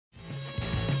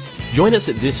Join us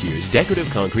at this year's Decorative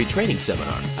Concrete Training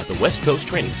Seminar at the West Coast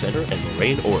Training Center in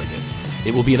Lorain, Oregon.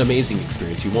 It will be an amazing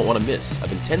experience you won't want to miss of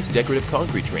intense decorative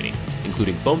concrete training,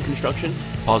 including foam construction,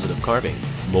 positive carving,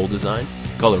 mold design,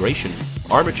 coloration,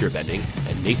 armature bending,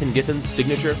 and Nathan Giffen's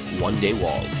signature one-day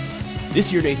walls.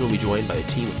 This year, Nathan will be joined by a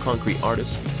team of concrete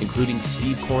artists, including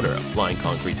Steve Corner of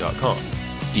FlyingConcrete.com.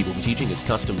 Steve will be teaching his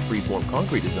custom freeform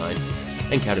concrete design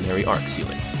and catenary arc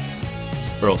ceilings.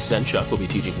 Earl Senchuk will be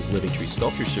teaching his Living Tree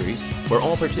Sculpture Series, where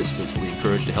all participants will be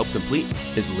encouraged to help complete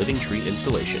his Living Tree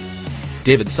installation.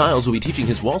 David Siles will be teaching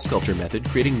his wall sculpture method,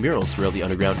 creating murals throughout the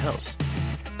underground house.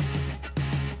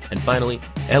 And finally,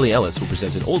 Ellie Ellis will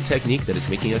present an old technique that is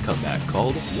making a comeback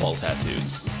called wall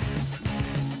tattoos.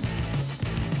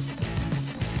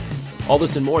 All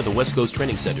this and more at the West Coast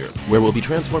Training Center, where we'll be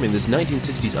transforming this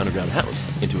 1960s underground house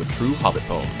into a true Hobbit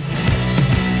home.